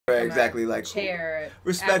Right, exactly. Like chair.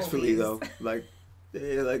 Respectfully though, like,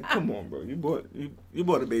 yeah, like come on, bro. You bought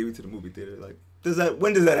a baby to the movie theater. Like,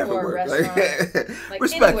 when does that ever or work? A restaurant. Like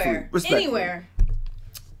Respectfully. Anywhere.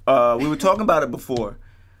 We were talking about it before.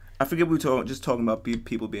 I forget we were just talking about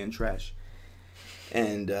people being trash,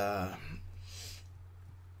 and this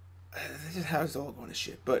is how it's all going to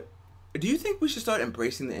shit. But do you think we should start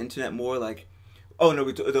embracing the internet more? Like, oh no,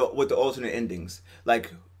 with the alternate endings,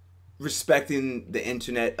 like respecting the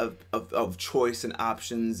internet of choice and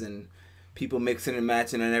options and people mixing and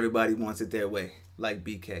matching and everybody wants it their way, like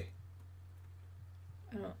BK.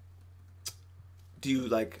 I don't. Do you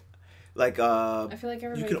like? I feel like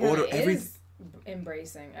everybody you can order is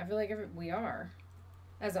embracing. I feel like we are,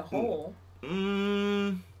 as a whole.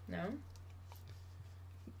 No.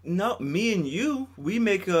 No, me and you, we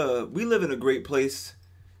live in a great place.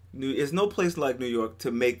 There's no place like New York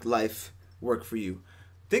to make life work for you.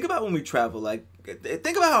 Think about when we travel. Like,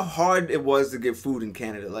 think about how hard it was to get food in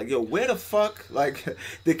Canada. Like, yo, where the fuck? Like,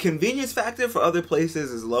 the convenience factor for other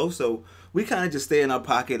places is low, so we kind of just stay in our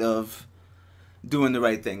pocket of doing the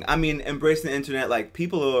right thing. I mean, embracing the internet. Like,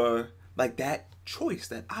 people are like that choice,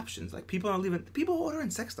 that options. Like, people ordering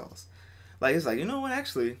sex dolls. Like, it's like, you know what?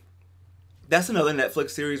 Actually, that's another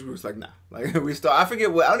Netflix series. We was like, nah. Like, I forget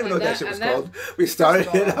I don't even know what that shit was called. We started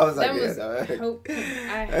it. I was like, I hope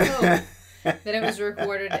that it was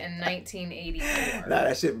recorded in 1984. Nah,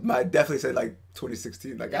 that shit might definitely say like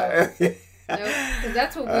 2016. Like, no, because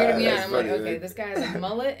that's what weirded me out. I'm funny, like, okay, this guy has a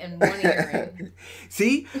mullet and one earring.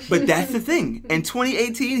 See, but that's the thing. In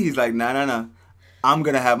 2018, he's like, nah. I'm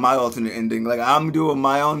gonna have my alternate ending. Like, I'm doing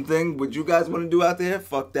my own thing. What you guys want to do out there?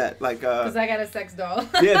 Fuck that. Like, because I got a sex doll.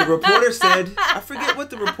 Yeah, the reporter said. I forget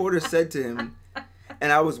what the reporter said to him,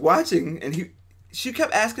 and I was watching, and she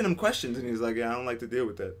kept asking him questions, and he was like, "Yeah, I don't like to deal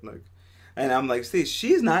with that." Like, and I'm like, "See,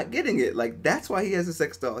 she's not getting it. Like, that's why he has a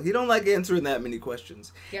sex doll. He don't like answering that many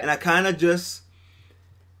questions." Yep. And I kind of just,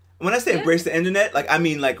 when I say embrace the internet, like, I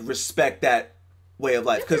mean like respect that way of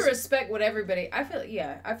life. You have to respect what everybody. I feel like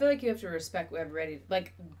you have to respect what everybody.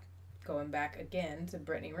 Like, going back again to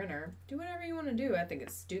Brittany Renner, do whatever you want to do. I think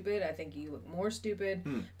it's stupid. I think you look more stupid.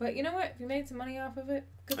 But you know what? If you made some money off of it,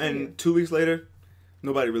 good for you. And 2 weeks later,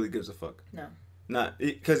 nobody really gives a fuck. No. Not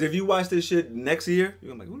because if you watch this shit next year,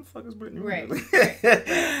 you're gonna be like, who the fuck is Brittany Renner? Right. You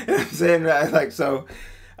know what I'm saying, right? Like, so,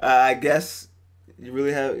 I guess you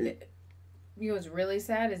really have. You know what's really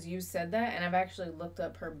sad is you said that, and I've actually looked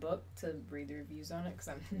up her book to read the reviews on it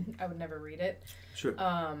because I would never read it. Sure.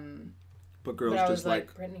 But girls just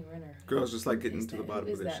like Brittany Renner. Girls just like getting to the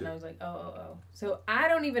bottom of this shit. And I was like, oh. So I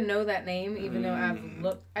don't even know that name, even though I've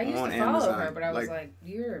looked. I used to follow Amazon. her, but I was like,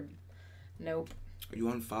 nope. You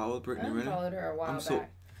unfollowed Brittany Renner? I unfollowed her a while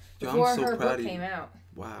back. Before her book came out.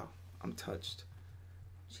 Wow, I'm touched.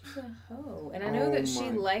 She's a hoe, and I know that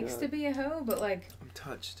she likes to be a hoe, but like, I'm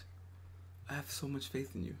touched. I have so much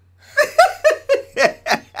faith in you.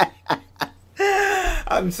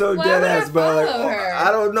 I'm so dead ass, but like,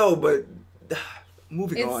 I don't know, but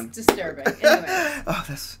moving on. It's disturbing. Anyway.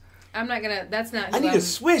 That's. I'm not gonna. That's not. I need to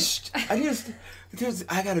switch. I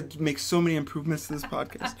gotta make so many improvements to this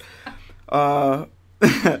podcast. How do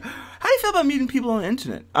you feel about meeting people on the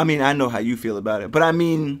internet? I mean, I know how you feel about it, but I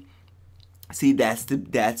mean, see, there's.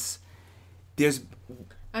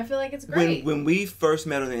 I feel like it's great. When we first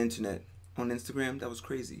met on the internet. On Instagram, that was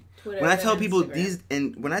crazy. Twitter when I tell people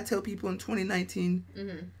Instagram. when I tell people in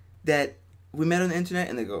 2019 that we met on the internet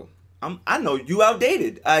and they go, I know you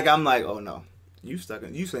outdated. Like, I'm like, oh no, you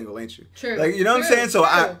single, ain't you? True. Like, you know what I'm saying? So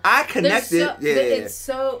I connected.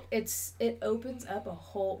 It opens up a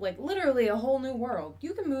whole, like, literally a whole new world.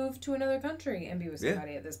 You can move to another country and be with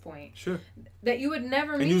somebody at this point. Sure. That you would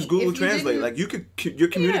never meet. And use Google Translate. Like, your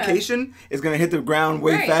communication is gonna hit the ground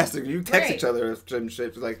way faster. You text each other or some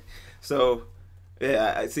shit. Like. So,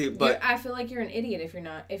 yeah, I see, but I feel like you're an idiot if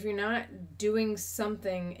you're not doing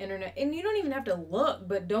something internet, and you don't even have to look,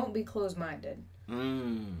 but don't be closed-minded.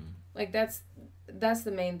 Like, that's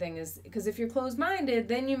the main thing, is because if you're closed-minded,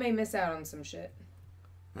 then you may miss out on some shit.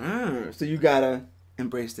 So you gotta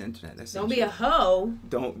embrace the internet. That's don't be a hoe.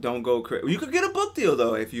 Don't go crazy. You could get a book deal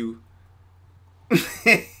though if you.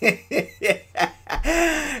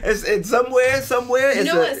 It's somewhere. You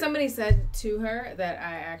know what somebody said to her that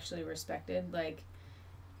I actually respected? Like,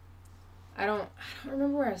 I don't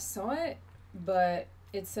remember where I saw it, but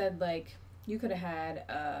it said, like, you could have had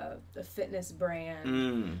a fitness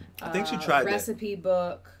brand. I think she tried recipe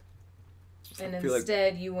book, and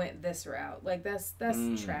instead you went this route. Like, that's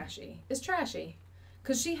trashy. It's trashy.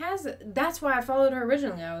 Because that's why I followed her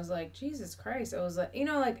originally. I was like, Jesus Christ. I was like,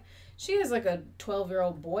 like, she has like a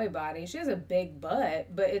 12-year-old boy body. She has a big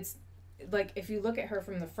butt, but it's like, if you look at her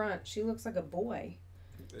from the front, she looks like a boy.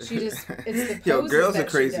 She just, it's the poses Yo, girls that are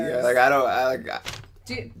crazy. she does. Like,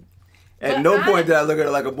 Dude, at no point did I look at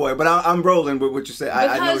her like a boy, but I'm rolling with what you say.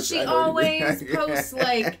 Because I know she always posts,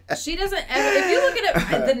 like, she doesn't ever, if you look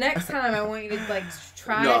at it, the next time I want you to, like,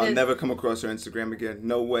 try No, to. I'll never come across her Instagram again.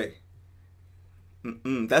 No way.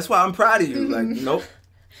 That's why I'm proud of you. Like, nope.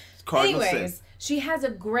 Cardinal Anyways, sin. she has a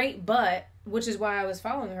great butt, which is why I was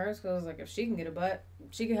following her, because I was like, if she can get a butt,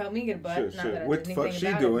 she can help me get a butt. Sure, Not sure. that I What did the fuck anything she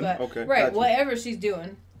about doing? it, but, Okay, right, gotcha. whatever she's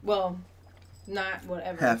doing. Well, not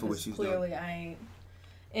whatever. Half of what 'cause she's clearly doing. I ain't.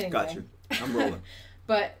 Anyway. Got you. I'm rolling.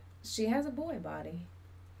 But she has a boy body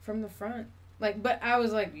from the front. Like, but I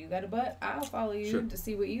was like, you got a butt? I'll follow you to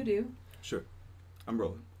see what you do. Sure. I'm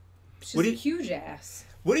rolling. She's a huge ass.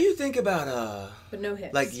 What do you think about but no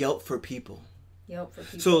hips. like Yelp for people? Yelp for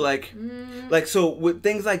people. So like so with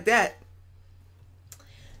things like that,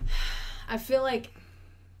 I feel like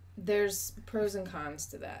there's pros and cons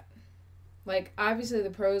to that. Like, obviously the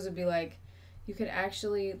pros would be like, you could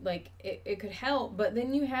actually, like, it could help, but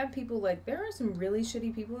then you have people, like, there are some really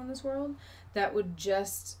shitty people in this world that would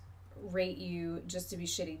just rate you just to be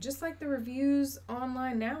shitty. Just like the reviews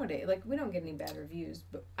online nowadays. Like, we don't get any bad reviews,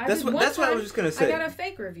 but that's what I was just gonna say. I got a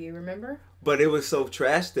fake review, remember? But it was so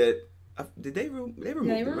trash that did they removed it,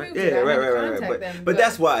 right? it. Yeah, right. Them, but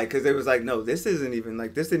that's why, because it was like, no, this isn't even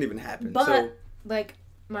like this didn't even happen. But so, like,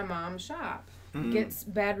 my mom's shop gets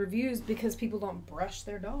bad reviews because people don't brush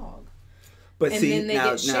their dog. But and see, then they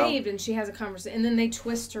get shaved, and she has a conversation, and then they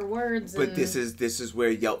twist her words. But this is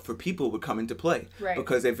where Yelp for people would come into play, right?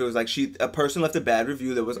 Because if it was like a person left a bad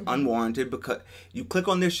review that was unwarranted, because you click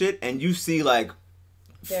on their shit and you see like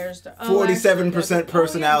there's 47%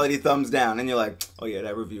 personality thumbs down, and you're like, oh yeah,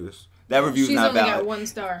 that review's She's not only valid. got 1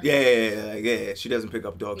 star. Yeah. She doesn't pick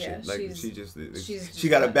up dog shit. Like she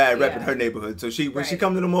got a bad rep in her neighborhood. So when she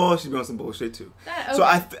comes to the mall, she's on some bullshit too. So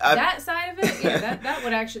that side of it, yeah, that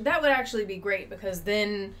would actually be great, because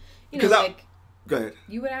then go ahead.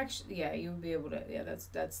 You would actually, you would be able to,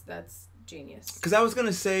 that's genius. Because I was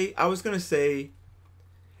gonna say,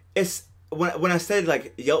 it's when I said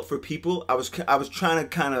like Yelp for people, I was trying to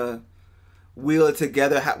kind of wheel it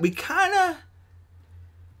together.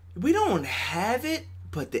 We don't have it,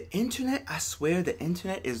 but the internet, I swear the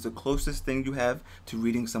internet is the closest thing you have to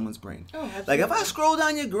reading someone's brain. Oh, absolutely. Like, if I scroll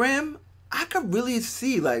down your gram, I could really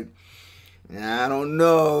see, like, I don't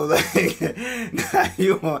know, like,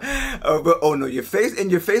 your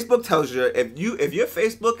Facebook tells you, if your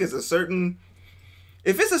Facebook is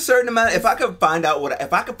if it's a certain amount, if I could find out what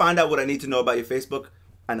I need to know about your Facebook,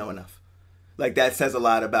 I know enough. Like, that says a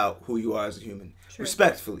lot about who you are as a human. True.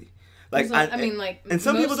 Respectfully. Like, and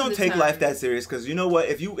some people don't take life that serious, because you know what?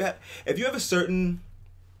 If you have a certain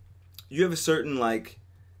like,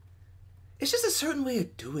 it's just a certain way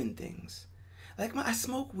of doing things. Like, I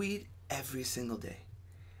smoke weed every single day.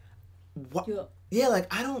 What? Yeah, like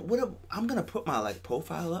I'm gonna put my like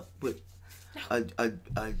profile up with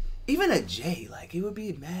even a J. Like, it would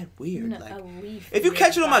be mad weird. Like, if you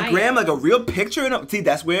catch it on my gram, like a real picture, and see,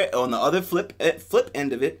 that's where on the other flip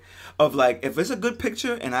end of it, of like, if it's a good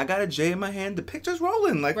picture and I got a J in my hand, the picture's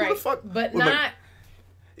rolling. Like, who the fuck? But not.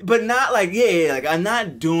 But not like, like, I'm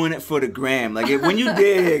not doing it for the gram. Like, when you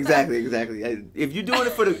did, exactly. If you're doing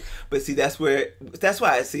it for the, but see, that's why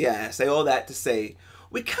I say all that to say,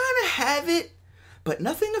 we kind of have it, but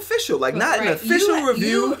nothing official. Like, not an official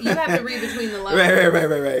review. You have to read between the lines. Right.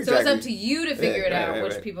 Exactly. So it's up to you to figure it out,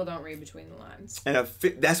 which people don't read between the lines. And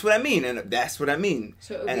that's what I mean.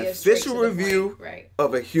 So it would an be official review right.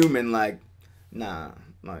 of a human, like, nah,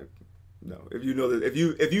 like, no. If you know that, if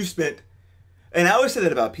you spent, and I always say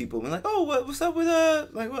that about people. I'm like, oh, what's up with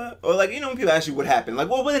like what? Or like, when people ask you what happened, like,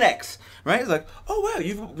 well, with an ex, right? It's like, oh wow,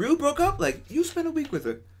 you really broke up? Like, you spent a week with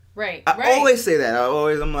her. Right. I always say that.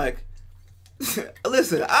 I'm like,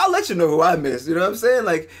 listen, I'll let you know who I miss. You know what I'm saying?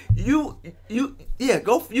 Like, you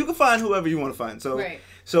can find whoever you want to find. So,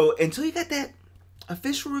 so until you got that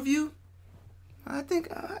official review, I think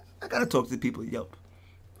I gotta talk to the people at Yelp.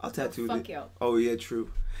 I'll tattoo fuck Yelp. Oh yeah, true.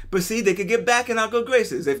 But see, they could get back in our good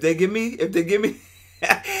graces if they give me, if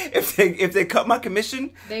they cut my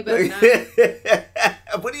commission. They better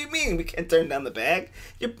not. What do you mean we can't turn down the bag?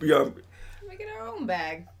 You're make it our own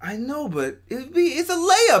bag. I know, but it's a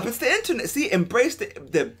layup. It's the internet. See, embrace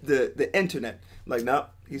the internet. Like, no,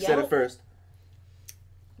 he said it first.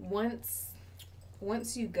 Once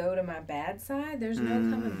you go to my bad side, there's no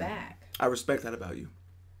coming back. I respect that about you.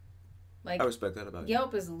 Like, I respect that about you.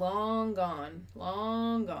 Yelp is long gone.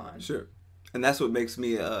 Long gone. Sure. And that's what makes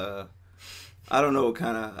me, I don't know what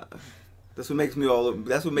kind of, that's what makes me me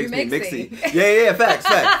mixy. Yeah, facts.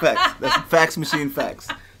 That's facts machine facts.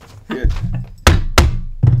 Yeah.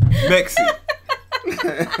 Mexi.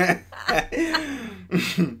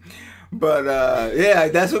 But yeah,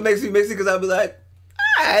 that's what makes me mixy because I'll be like,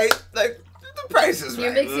 alright, like the price is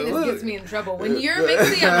Your right. mixiness gets me in trouble. When you're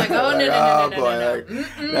mixy, I'm like, oh no.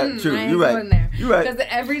 That's true. You're right. You're right. Because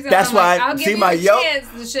every time that's I'm why like, I'll give see you my a Yelp. chance,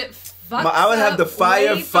 the shit fucks I would have the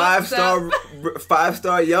fire way fucks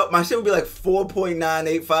 5-star Yelp. My shit would be like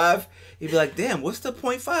 4.985. You'd be like, damn, what's the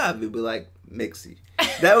 0.5? It'd be like mixy.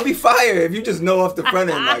 That would be fire if you just know off the front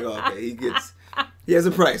end, like, oh, okay, he has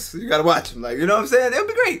a price. You gotta watch him. Like, you know what I'm saying? It would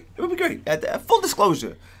be great. It would be great. At full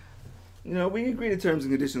disclosure. You know, we agree to terms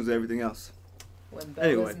and conditions and everything else. When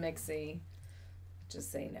Bo is mixy,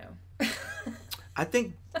 just say no. I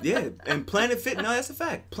think, yeah, and Planet Fit, no, that's a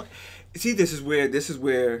fact. See, this is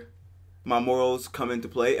where my morals come into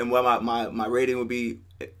play, and where my rating would be,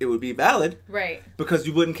 it would be valid. Right. Because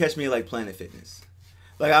you wouldn't catch me like Planet Fitness.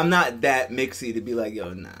 Like, I'm not that mixy to be like,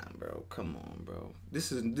 yo, nah, bro, come on, bro.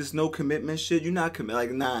 This no commitment shit. You're not commit.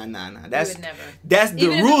 Like, nah. That's you would never. That's the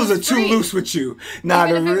rules are too loose with you. Nah,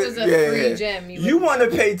 even if it was a free gym, you want to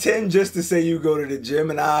pay 10 just to say you go to the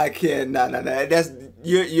gym, and I can't. Nah. That's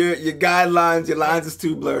your guidelines. Your lines is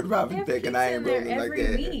too blurred, Robin Thicke, and I ain't rolling like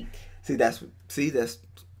that. Week.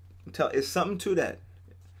 It's something to that.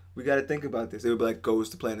 We got to think about this. It would be like goes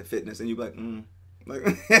to Planet Fitness, and you'd be like, like.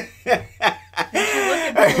 You look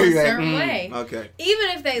at people a certain way. Okay. Even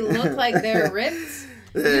if they look like they're ripped,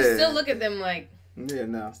 you still look at them like. Yeah,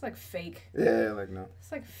 no. It's like fake. Yeah, like no.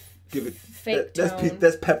 It's like give it fake.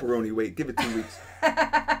 That's pepperoni weight. Give it 2 weeks.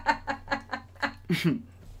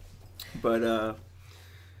 But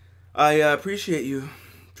I appreciate you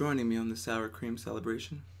joining me on the sour cream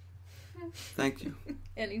celebration. Thank you.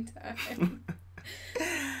 Anytime.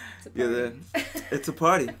 It's a party. It's a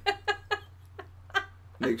party.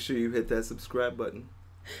 Make sure you hit that subscribe button.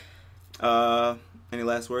 Any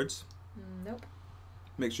last words? Nope.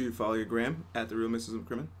 Make sure you follow your gram at The Real Mrs.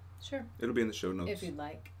 McCrimmon. Sure. It'll be in the show notes. If you'd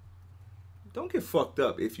like. Don't get fucked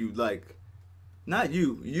up if you'd like. Not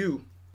you. You